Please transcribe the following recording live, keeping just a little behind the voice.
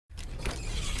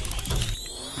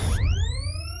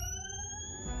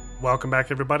Welcome back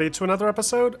everybody to another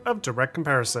episode of Direct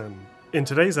Comparison. In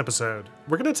today's episode,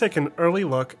 we're going to take an early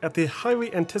look at the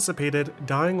highly anticipated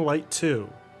Dying Light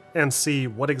 2 and see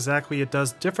what exactly it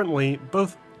does differently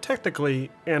both technically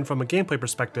and from a gameplay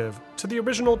perspective to the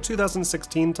original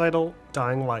 2016 title,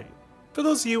 Dying Light. For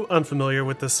those of you unfamiliar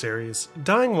with this series,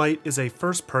 Dying Light is a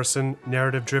first-person,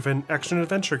 narrative-driven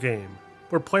action-adventure game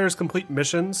where players complete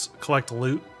missions, collect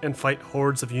loot, and fight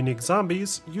hordes of unique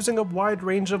zombies using a wide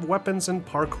range of weapons and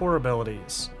parkour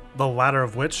abilities, the latter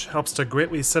of which helps to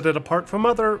greatly set it apart from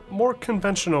other, more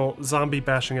conventional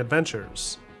zombie-bashing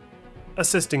adventures.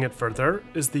 Assisting it further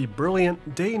is the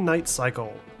brilliant day-night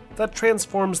cycle that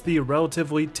transforms the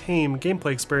relatively tame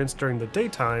gameplay experience during the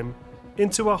daytime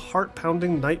into a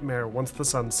heart-pounding nightmare once the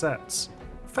sun sets.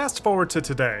 Fast forward to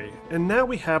today, and now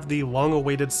we have the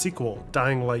long-awaited sequel,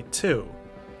 Dying Light 2,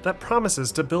 that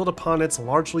promises to build upon its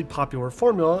largely popular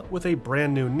formula with a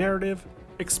brand new narrative,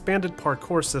 expanded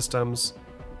parkour systems,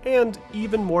 and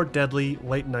even more deadly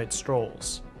late-night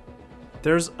strolls.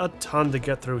 There's a ton to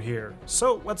get through here,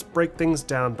 so let's break things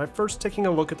down by first taking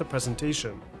a look at the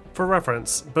presentation. For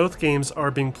reference, both games are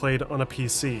being played on a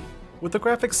PC, with the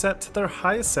graphics set to their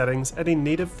highest settings at a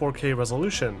native 4K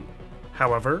resolution.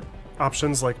 However,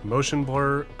 options like motion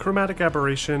blur, chromatic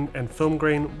aberration, and film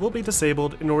grain will be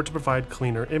disabled in order to provide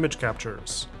cleaner image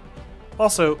captures.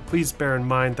 Also, please bear in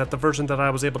mind that the version that I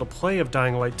was able to play of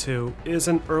Dying Light 2 is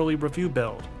an early review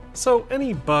build, so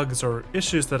any bugs or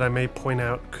issues that I may point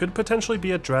out could potentially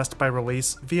be addressed by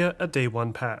release via a day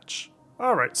one patch.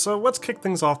 Alright, so let's kick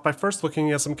things off by first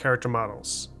looking at some character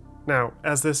models. Now,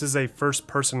 as this is a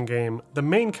first-person game, the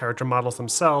main character models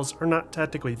themselves are not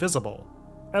technically visible,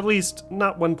 at least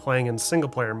not when playing in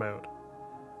single-player mode.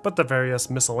 But the various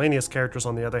miscellaneous characters,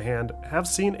 on the other hand, have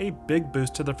seen a big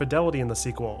boost to their fidelity in the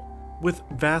sequel, with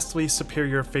vastly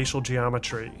superior facial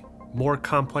geometry, more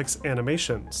complex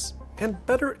animations, and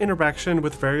better interaction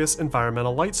with various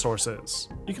environmental light sources.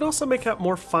 You can also make out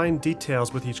more fine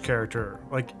details with each character,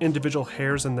 like individual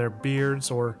hairs in their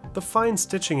beards or the fine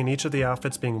stitching in each of the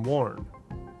outfits being worn.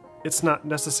 It's not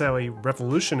necessarily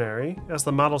revolutionary, as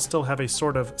the models still have a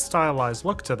sort of stylized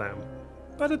look to them,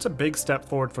 but it's a big step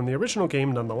forward from the original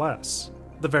game nonetheless.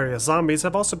 The various zombies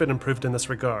have also been improved in this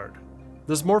regard.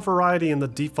 There's more variety in the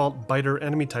default biter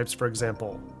enemy types, for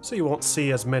example, so you won't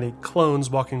see as many clones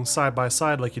walking side by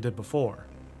side like you did before.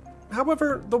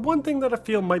 However, the one thing that I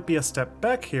feel might be a step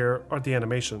back here are the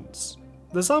animations.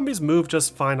 The zombies move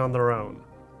just fine on their own,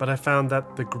 but I found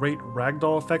that the great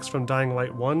ragdoll effects from Dying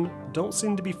Light 1 don't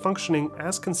seem to be functioning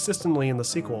as consistently in the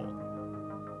sequel.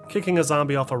 Kicking a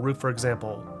zombie off a roof, for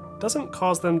example, doesn't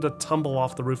cause them to tumble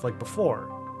off the roof like before,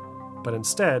 but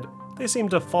instead, they seem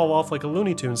to fall off like a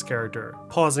Looney Tunes character,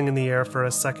 pausing in the air for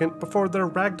a second before their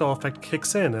ragdoll effect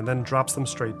kicks in and then drops them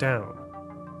straight down.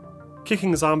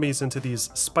 Kicking zombies into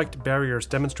these spiked barriers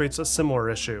demonstrates a similar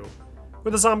issue,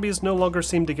 where the zombies no longer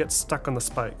seem to get stuck on the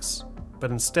spikes,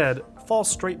 but instead fall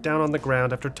straight down on the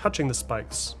ground after touching the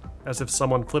spikes, as if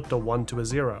someone flipped a 1 to a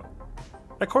 0.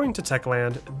 According to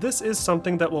Techland, this is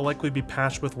something that will likely be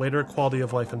patched with later quality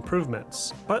of life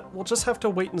improvements, but we'll just have to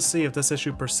wait and see if this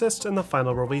issue persists in the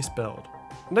final release build.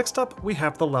 Next up, we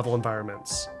have the level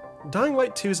environments. Dying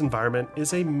Light 2's environment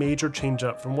is a major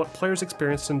change-up from what players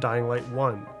experienced in Dying Light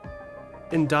 1.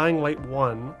 In Dying Light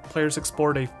 1, players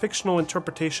explored a fictional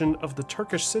interpretation of the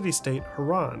Turkish city-state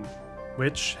Harran,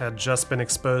 which had just been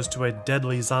exposed to a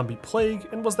deadly zombie plague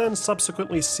and was then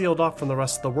subsequently sealed off from the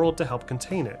rest of the world to help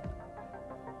contain it.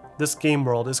 This game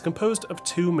world is composed of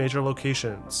two major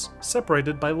locations,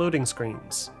 separated by loading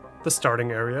screens. The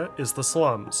starting area is the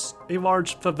slums, a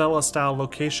large favela-style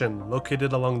location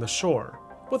located along the shore,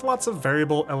 with lots of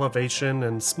variable elevation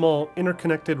and small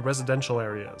interconnected residential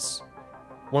areas.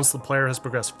 Once the player has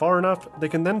progressed far enough, they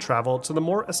can then travel to the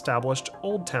more established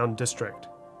Old Town district,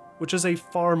 which is a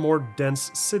far more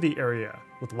dense city area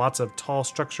with lots of tall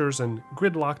structures and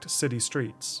gridlocked city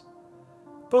streets.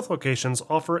 Both locations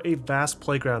offer a vast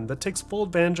playground that takes full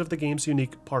advantage of the game's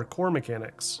unique parkour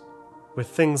mechanics, with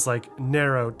things like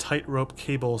narrow, tightrope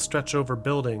cables stretch over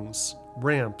buildings,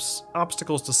 ramps,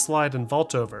 obstacles to slide and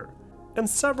vault over, and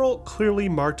several clearly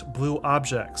marked blue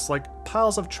objects like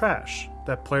piles of trash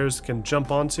that players can jump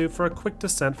onto for a quick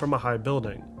descent from a high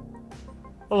building.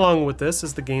 Along with this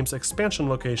is the game's expansion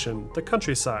location, the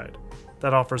countryside,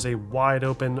 that offers a wide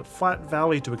open, flat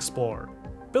valley to explore,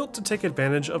 built to take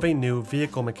advantage of a new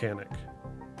vehicle mechanic.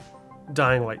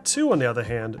 Dying Light 2, on the other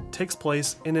hand, takes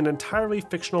place in an entirely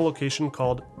fictional location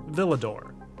called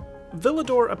Villador.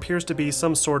 Villador appears to be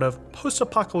some sort of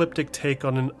post-apocalyptic take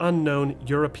on an unknown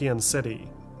European city,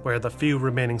 where the few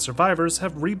remaining survivors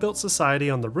have rebuilt society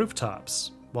on the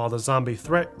rooftops, while the zombie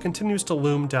threat continues to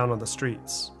loom down on the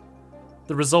streets.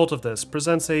 The result of this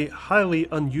presents a highly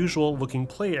unusual looking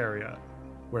play area,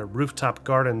 where rooftop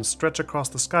gardens stretch across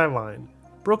the skyline,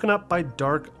 broken up by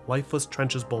dark, lifeless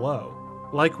trenches below.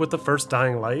 Like with the first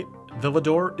Dying Light,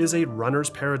 Villedor is a runner's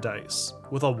paradise,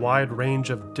 with a wide range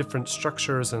of different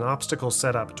structures and obstacles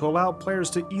set up to allow players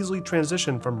to easily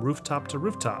transition from rooftop to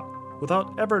rooftop,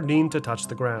 without ever needing to touch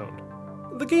the ground.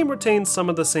 The game retains some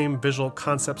of the same visual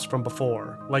concepts from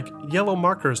before, like yellow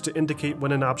markers to indicate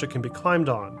when an object can be climbed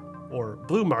on, or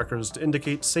blue markers to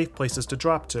indicate safe places to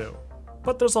drop to.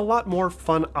 But there's a lot more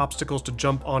fun obstacles to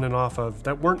jump on and off of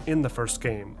that weren't in the first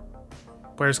game.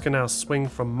 Players can now swing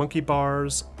from monkey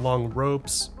bars, long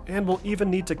ropes, and will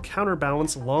even need to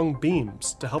counterbalance long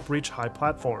beams to help reach high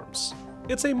platforms.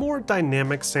 It's a more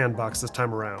dynamic sandbox this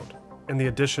time around, and the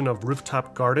addition of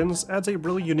rooftop gardens adds a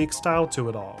really unique style to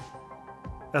it all.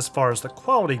 As far as the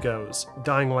quality goes,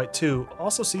 Dying Light 2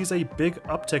 also sees a big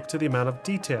uptick to the amount of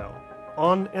detail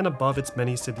on and above its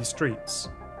many city streets.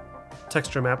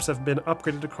 Texture maps have been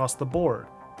upgraded across the board,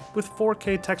 with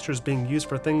 4K textures being used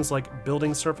for things like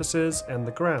building surfaces and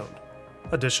the ground.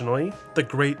 Additionally, the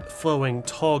great flowing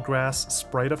tall grass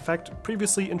sprite effect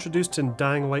previously introduced in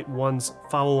Dying Light 1's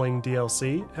Following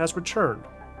DLC has returned,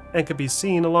 and can be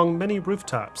seen along many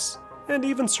rooftops, and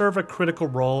even serve a critical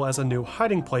role as a new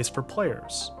hiding place for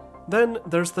players. Then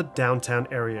there's the downtown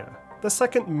area, the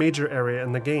second major area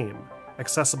in the game,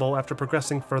 accessible after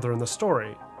progressing further in the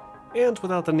story, and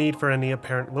without the need for any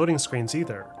apparent loading screens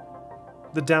either.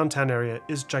 The downtown area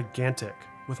is gigantic,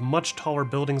 with much taller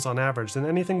buildings on average than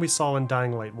anything we saw in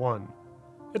Dying Light 1.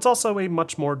 It's also a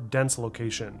much more dense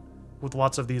location, with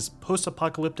lots of these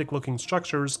post-apocalyptic looking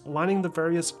structures lining the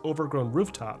various overgrown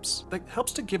rooftops that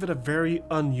helps to give it a very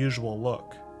unusual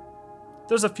look.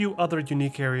 There's a few other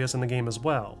unique areas in the game as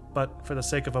well, but for the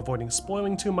sake of avoiding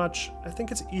spoiling too much, I think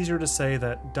it's easier to say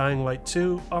that Dying Light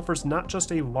 2 offers not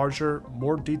just a larger,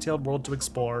 more detailed world to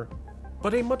explore,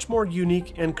 but a much more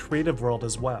unique and creative world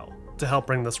as well. To help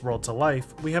bring this world to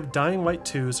life, we have Dying Light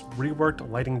 2's reworked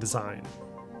lighting design.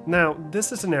 Now,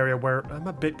 this is an area where I'm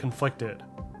a bit conflicted.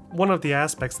 One of the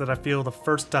aspects that I feel the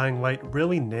first Dying Light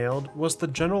really nailed was the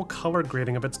general color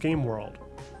grading of its game world.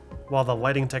 While the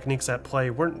lighting techniques at play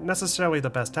weren't necessarily the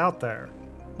best out there,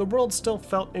 the world still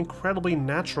felt incredibly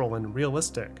natural and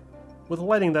realistic, with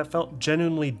lighting that felt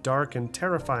genuinely dark and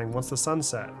terrifying once the sun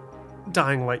set.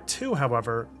 Dying Light 2,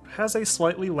 however, has a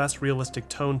slightly less realistic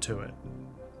tone to it.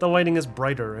 The lighting is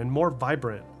brighter and more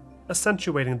vibrant,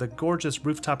 accentuating the gorgeous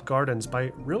rooftop gardens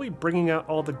by really bringing out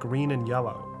all the green and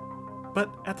yellow. But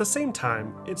at the same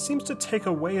time, it seems to take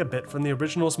away a bit from the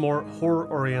original's more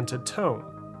horror-oriented tone.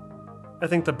 I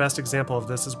think the best example of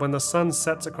this is when the sun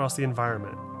sets across the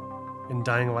environment. In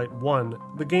Dying Light 1,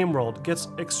 the game world gets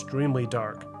extremely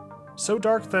dark. So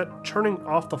dark that turning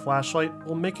off the flashlight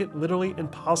will make it literally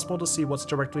impossible to see what's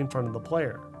directly in front of the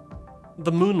player.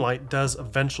 The moonlight does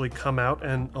eventually come out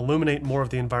and illuminate more of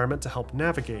the environment to help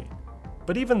navigate,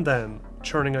 but even then,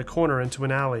 turning a corner into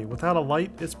an alley without a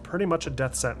light is pretty much a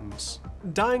death sentence.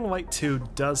 Dying Light 2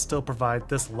 does still provide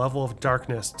this level of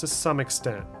darkness to some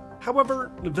extent.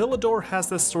 However, Villedor has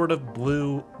this sort of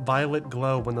blue-violet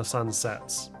glow when the sun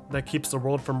sets, that keeps the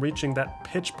world from reaching that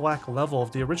pitch-black level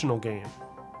of the original game.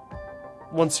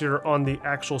 Once you're on the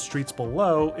actual streets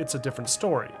below, it's a different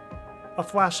story. A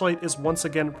flashlight is once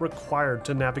again required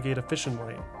to navigate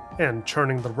efficiently, and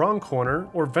turning the wrong corner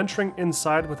or venturing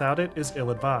inside without it is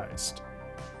ill-advised.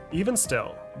 Even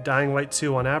still, Dying Light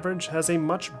 2 on average has a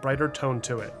much brighter tone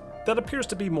to it, that appears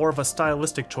to be more of a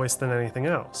stylistic choice than anything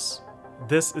else.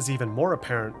 This is even more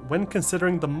apparent when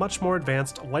considering the much more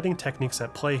advanced lighting techniques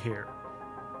at play here.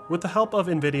 With the help of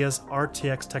Nvidia's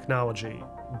RTX technology,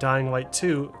 Dying Light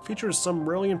 2 features some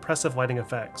really impressive lighting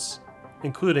effects,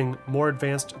 including more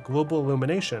advanced global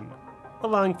illumination,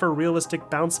 allowing for realistic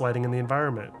bounce lighting in the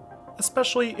environment,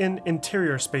 especially in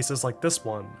interior spaces like this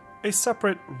one. A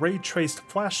separate ray-traced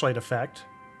flashlight effect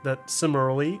that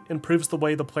similarly improves the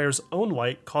way the player's own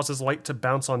light causes light to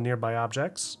bounce on nearby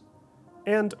objects,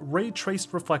 and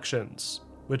ray-traced reflections,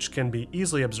 which can be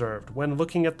easily observed when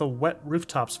looking at the wet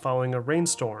rooftops following a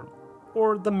rainstorm,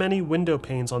 or the many window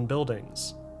panes on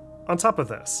buildings. On top of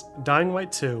this, Dying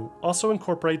Light 2 also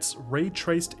incorporates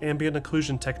ray-traced ambient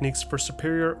occlusion techniques for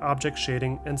superior object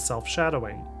shading and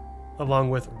self-shadowing, along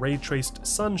with ray-traced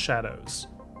sun shadows,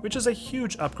 which is a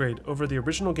huge upgrade over the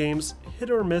original game's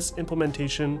hit-or-miss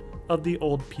implementation of the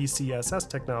old PCSS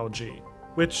technology,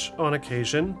 which on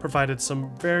occasion provided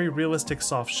some very realistic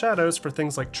soft shadows for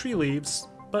things like tree leaves,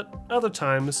 but other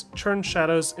times churn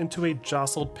shadows into a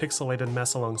jostled pixelated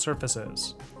mess along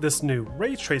surfaces. This new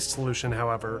ray trace solution,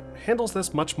 however, handles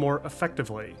this much more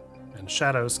effectively, and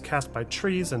shadows cast by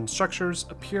trees and structures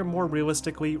appear more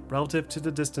realistically relative to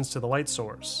the distance to the light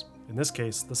source, in this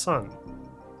case the sun.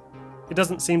 It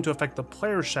doesn't seem to affect the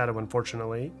player's shadow,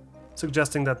 unfortunately,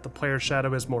 suggesting that the player's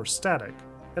shadow is more static,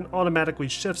 and automatically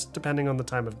shifts depending on the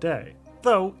time of day.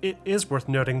 Though, it is worth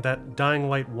noting that Dying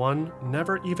Light 1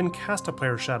 never even cast a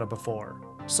player's shadow before,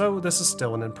 so this is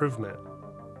still an improvement.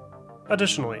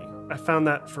 Additionally, I found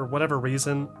that for whatever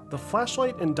reason, the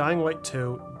flashlight in Dying Light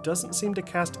 2 doesn't seem to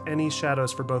cast any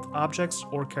shadows for both objects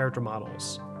or character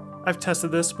models. I've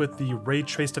tested this with the ray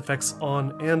traced effects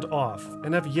on and off,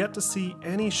 and have yet to see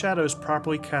any shadows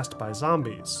properly cast by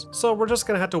zombies, so we're just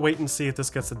gonna have to wait and see if this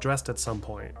gets addressed at some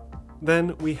point.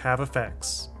 Then we have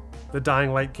effects. The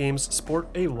Dying Light games sport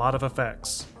a lot of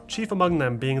effects, chief among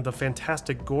them being the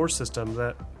fantastic gore system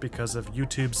that, because of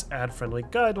YouTube's ad-friendly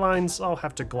guidelines, I'll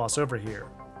have to gloss over here.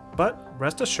 But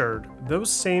rest assured, those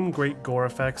same great gore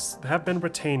effects have been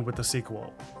retained with the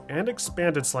sequel, and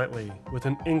expanded slightly with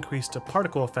an increase to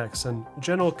particle effects and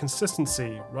general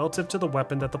consistency relative to the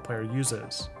weapon that the player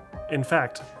uses. In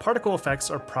fact, particle effects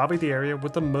are probably the area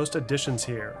with the most additions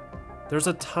here. There's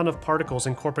a ton of particles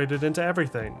incorporated into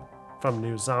everything, from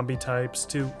new zombie types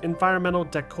to environmental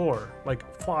decor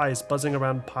like flies buzzing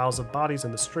around piles of bodies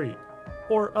in the street,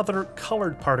 or other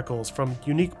colored particles from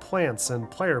unique plants and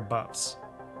player buffs.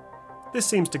 This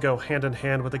seems to go hand in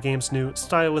hand with the game's new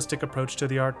stylistic approach to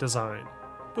the art design,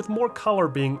 with more color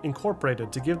being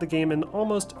incorporated to give the game an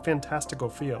almost fantastical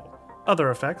feel.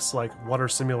 Other effects like water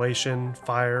simulation,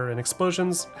 fire, and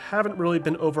explosions haven't really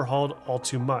been overhauled all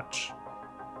too much.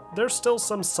 There's still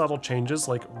some subtle changes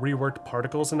like reworked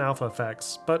particles and alpha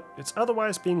effects, but it's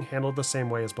otherwise being handled the same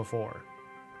way as before.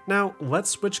 Now, let's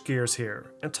switch gears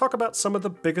here and talk about some of the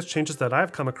biggest changes that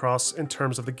I've come across in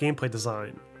terms of the gameplay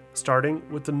design, starting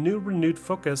with the new renewed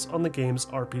focus on the game's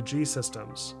RPG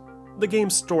systems. The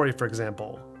game's story, for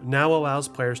example, now allows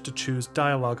players to choose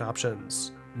dialogue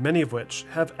options, many of which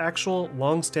have actual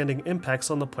long-standing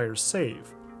impacts on the player's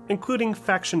save, including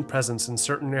faction presence in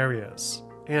certain areas,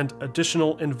 and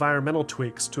additional environmental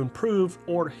tweaks to improve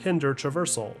or hinder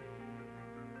traversal.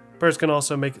 Players can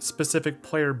also make specific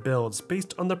player builds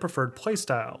based on their preferred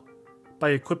playstyle,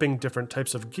 by equipping different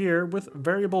types of gear with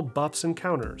variable buffs and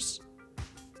counters.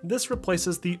 This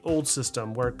replaces the old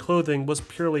system where clothing was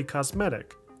purely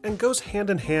cosmetic, and goes hand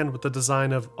in hand with the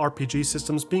design of RPG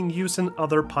systems being used in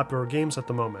other popular games at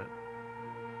the moment.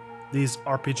 These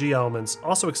RPG elements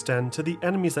also extend to the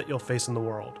enemies that you'll face in the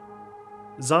world.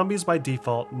 Zombies by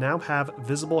default now have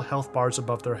visible health bars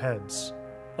above their heads,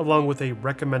 along with a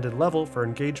recommended level for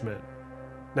engagement.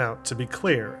 Now, to be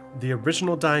clear, the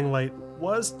original Dying Light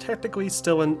was technically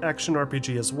still an action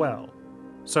RPG as well,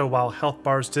 so while health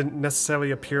bars didn't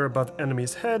necessarily appear above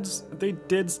enemies' heads, they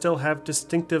did still have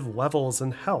distinctive levels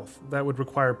and health that would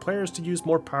require players to use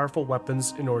more powerful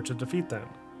weapons in order to defeat them.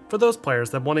 For those players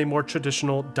that want a more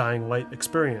traditional Dying Light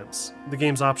experience, the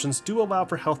game's options do allow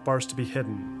for health bars to be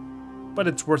hidden. But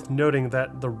it's worth noting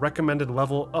that the recommended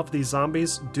level of these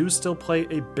zombies do still play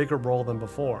a bigger role than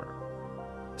before.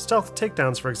 Stealth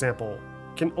takedowns, for example,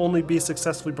 can only be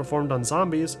successfully performed on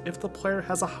zombies if the player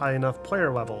has a high enough player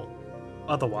level.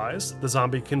 Otherwise, the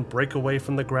zombie can break away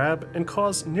from the grab and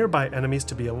cause nearby enemies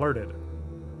to be alerted.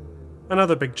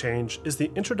 Another big change is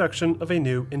the introduction of a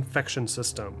new infection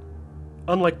system.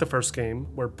 Unlike the first game,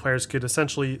 where players could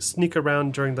essentially sneak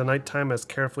around during the nighttime as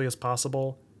carefully as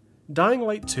possible, Dying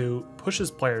Light 2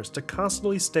 pushes players to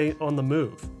constantly stay on the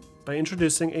move by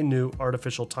introducing a new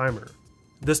artificial timer.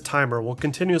 This timer will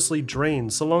continuously drain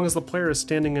so long as the player is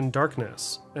standing in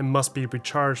darkness, and must be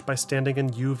recharged by standing in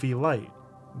UV light,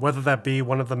 whether that be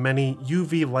one of the many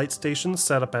UV light stations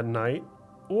set up at night,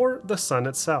 or the sun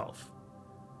itself.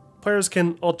 Players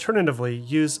can alternatively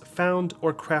use found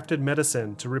or crafted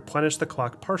medicine to replenish the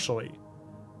clock partially,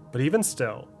 but even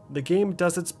still, the game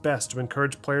does its best to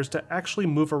encourage players to actually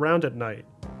move around at night,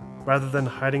 rather than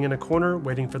hiding in a corner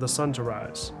waiting for the sun to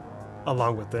rise.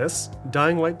 Along with this,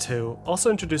 Dying Light 2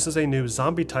 also introduces a new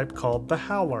zombie type called the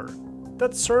Howler,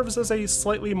 that serves as a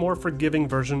slightly more forgiving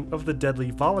version of the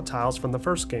deadly volatiles from the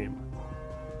first game.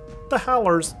 The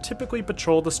Howlers typically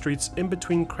patrol the streets in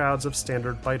between crowds of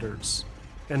standard biters,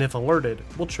 and if alerted,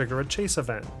 will trigger a chase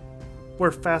event,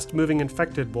 where fast-moving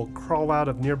infected will crawl out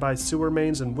of nearby sewer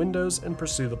mains and windows and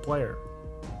pursue the player.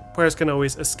 Players can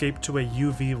always escape to a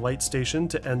UV light station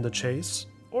to end the chase,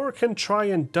 or can try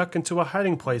and duck into a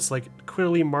hiding place like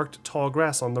clearly marked tall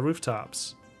grass on the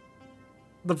rooftops.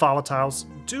 The volatiles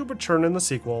do return in the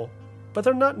sequel, but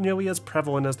they're not nearly as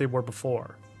prevalent as they were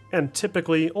before. and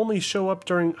typically only show up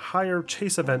during higher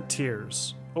chase event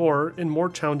tiers, or in more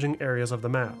challenging areas of the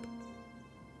map.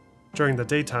 During the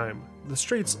daytime, the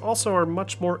streets also are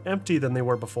much more empty than they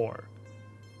were before.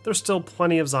 There's still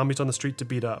plenty of zombies on the street to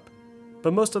beat up,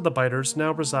 but most of the biters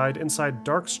now reside inside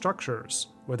dark structures,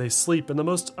 where they sleep in the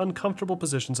most uncomfortable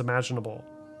positions imaginable.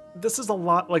 This is a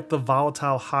lot like the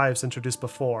volatile hives introduced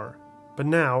before, but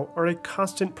now are a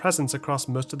constant presence across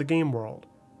most of the game world,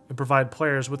 and provide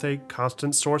players with a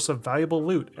constant source of valuable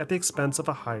loot at the expense of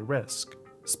a high risk.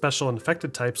 Special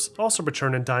infected types also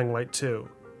return in Dying Light 2,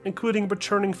 including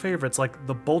returning favorites like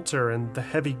the Bolter and the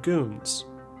Heavy Goons.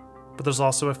 But there's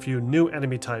also a few new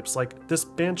enemy types like this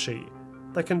Banshee,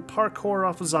 that can parkour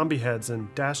off of zombie heads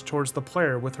and dash towards the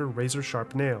player with her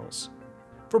razor-sharp nails.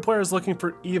 For players looking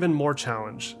for even more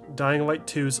challenge, Dying Light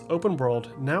 2's open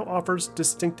world now offers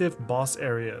distinctive boss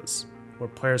areas, where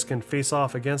players can face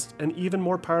off against an even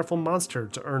more powerful monster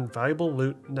to earn valuable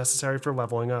loot necessary for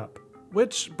leveling up.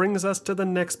 Which brings us to the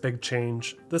next big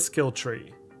change, the skill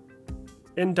tree.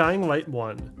 In Dying Light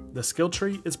 1, the skill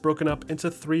tree is broken up into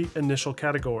 3 initial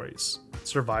categories: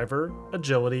 Survivor,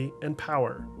 Agility, and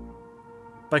Power.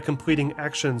 By completing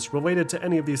actions related to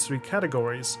any of these 3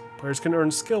 categories, players can earn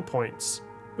skill points,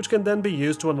 which can then be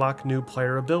used to unlock new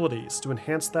player abilities to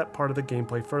enhance that part of the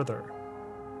gameplay further.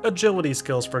 Agility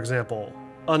skills, for example,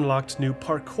 unlocked new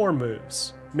parkour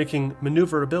moves, making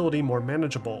maneuverability more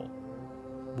manageable,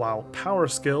 while power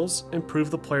skills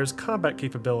improve the player's combat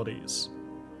capabilities.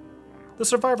 The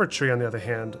Survivor tree, on the other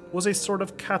hand, was a sort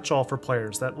of catch-all for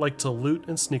players that like to loot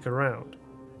and sneak around,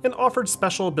 and offered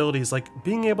special abilities like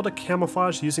being able to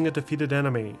camouflage using a defeated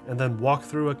enemy and then walk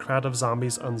through a crowd of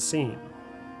zombies unseen.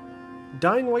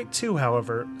 Dying Light 2,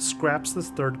 however, scraps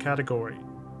this 3rd category,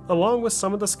 along with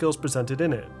some of the skills presented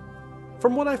in it.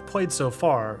 From what I've played so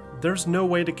far, there's no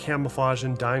way to camouflage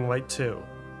in Dying Light 2,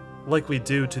 likely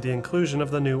due to the inclusion of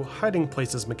the new hiding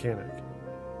places mechanic.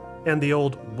 And the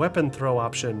old weapon throw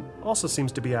option also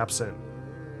seems to be absent,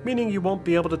 meaning you won't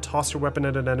be able to toss your weapon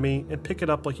at an enemy and pick it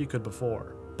up like you could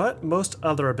before. But most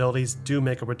other abilities do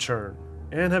make a return,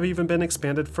 and have even been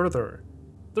expanded further.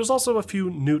 There's also a few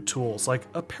new tools like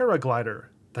a paraglider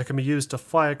that can be used to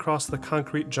fly across the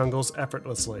concrete jungles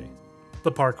effortlessly.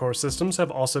 The parkour systems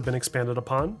have also been expanded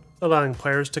upon, allowing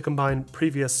players to combine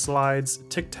previous slides,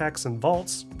 tic-tacs, and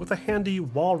vaults with a handy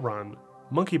wall run,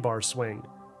 monkey bar swing,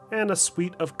 and a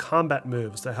suite of combat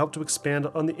moves that help to expand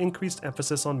on the increased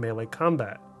emphasis on melee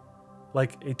combat,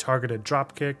 like a targeted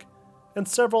dropkick, and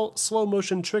several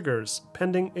slow-motion triggers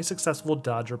pending a successful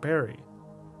dodge or parry.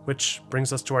 Which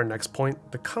brings us to our next point,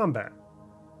 the combat.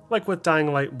 Like with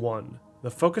Dying Light 1,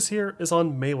 the focus here is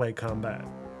on melee combat.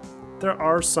 There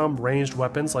are some ranged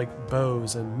weapons like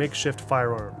bows and makeshift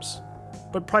firearms,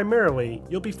 but primarily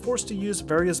you'll be forced to use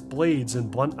various blades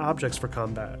and blunt objects for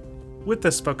combat. With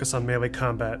this focus on melee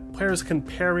combat, players can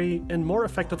parry and more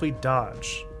effectively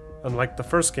dodge, unlike the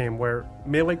first game where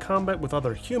melee combat with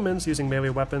other humans using melee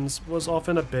weapons was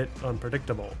often a bit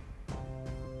unpredictable.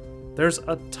 There's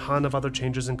a ton of other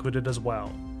changes included as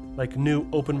well, like new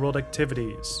open world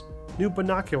activities, new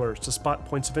binoculars to spot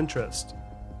points of interest,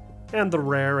 and the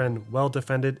rare and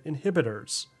well-defended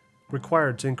inhibitors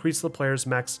required to increase the player's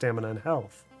max stamina and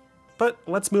health. But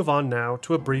let's move on now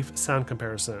to a brief sound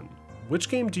comparison. Which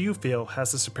game do you feel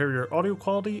has the superior audio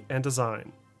quality and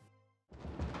design?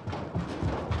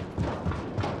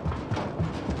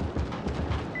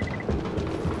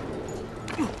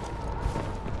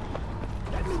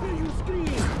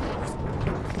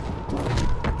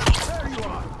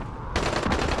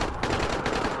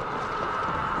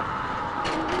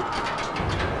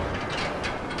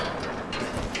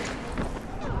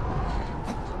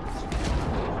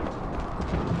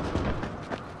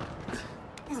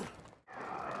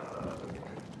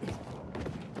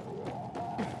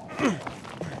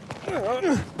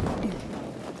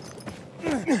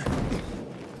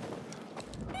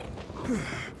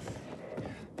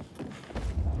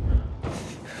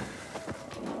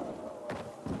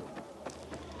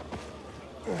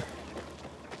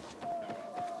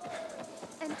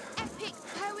 An epic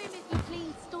poem, if you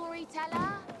please,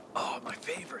 storyteller. Oh, my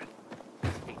favorite.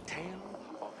 A tale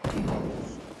of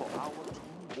heroes for our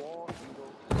two war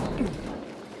heroes.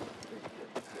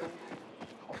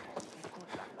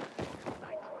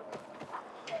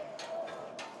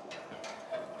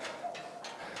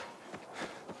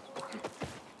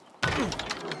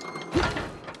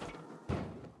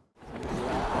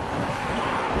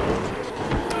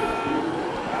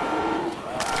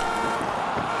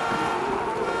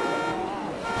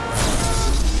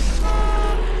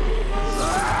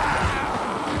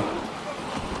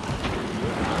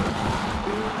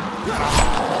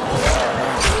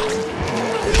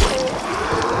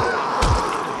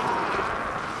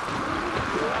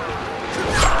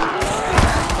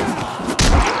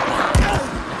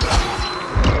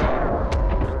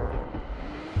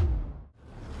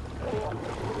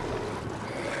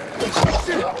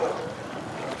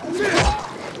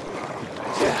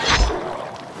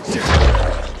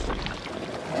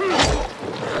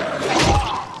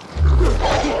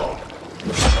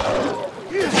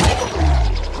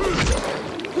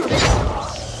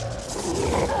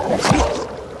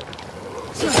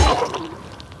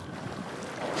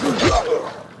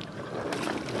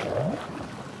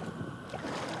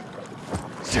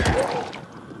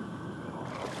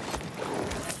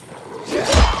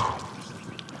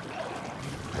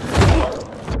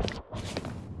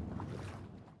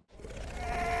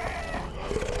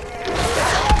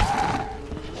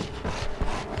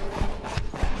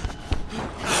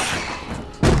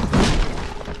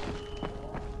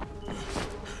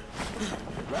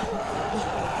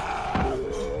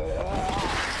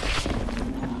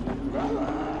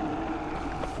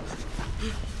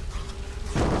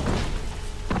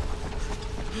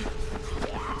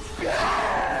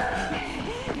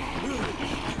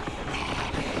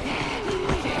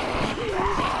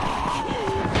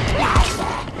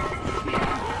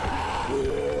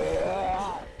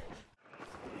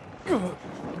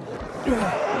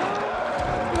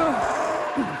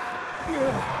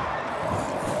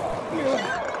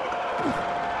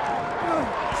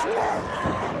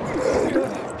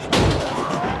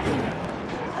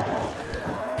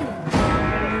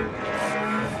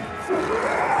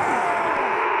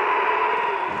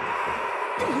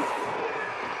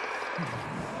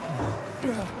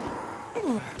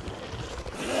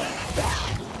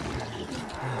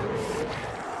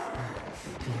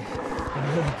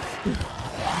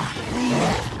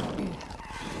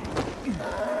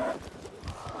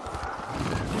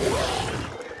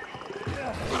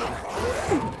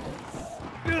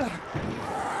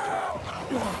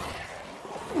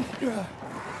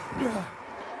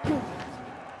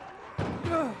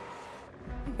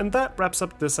 And that wraps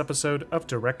up this episode of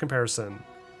Direct Comparison.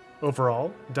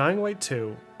 Overall, Dying Light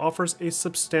 2 offers a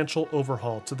substantial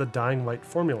overhaul to the Dying Light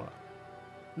formula.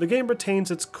 The game retains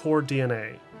its core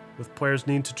DNA, with players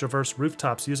needing to traverse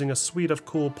rooftops using a suite of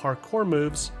cool parkour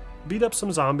moves, beat up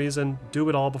some zombies, and do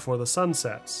it all before the sun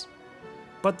sets.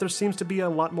 But there seems to be a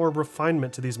lot more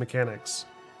refinement to these mechanics,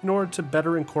 in order to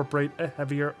better incorporate a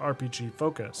heavier RPG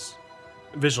focus.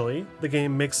 Visually, the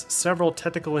game makes several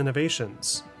technical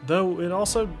innovations, though it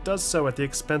also does so at the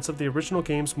expense of the original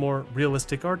game's more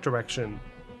realistic art direction,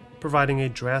 providing a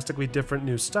drastically different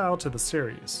new style to the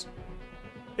series.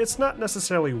 It's not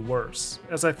necessarily worse,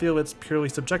 as I feel it's purely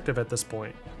subjective at this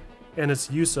point, and its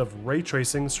use of ray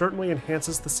tracing certainly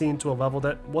enhances the scene to a level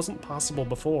that wasn't possible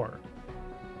before.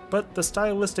 But the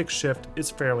stylistic shift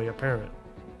is fairly apparent.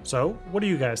 So, what do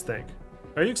you guys think?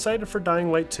 Are you excited for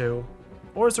Dying Light 2?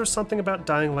 Or is there something about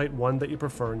Dying Light 1 that you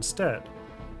prefer instead?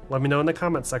 Let me know in the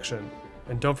comments section,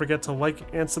 and don't forget to like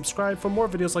and subscribe for more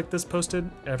videos like this posted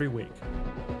every week.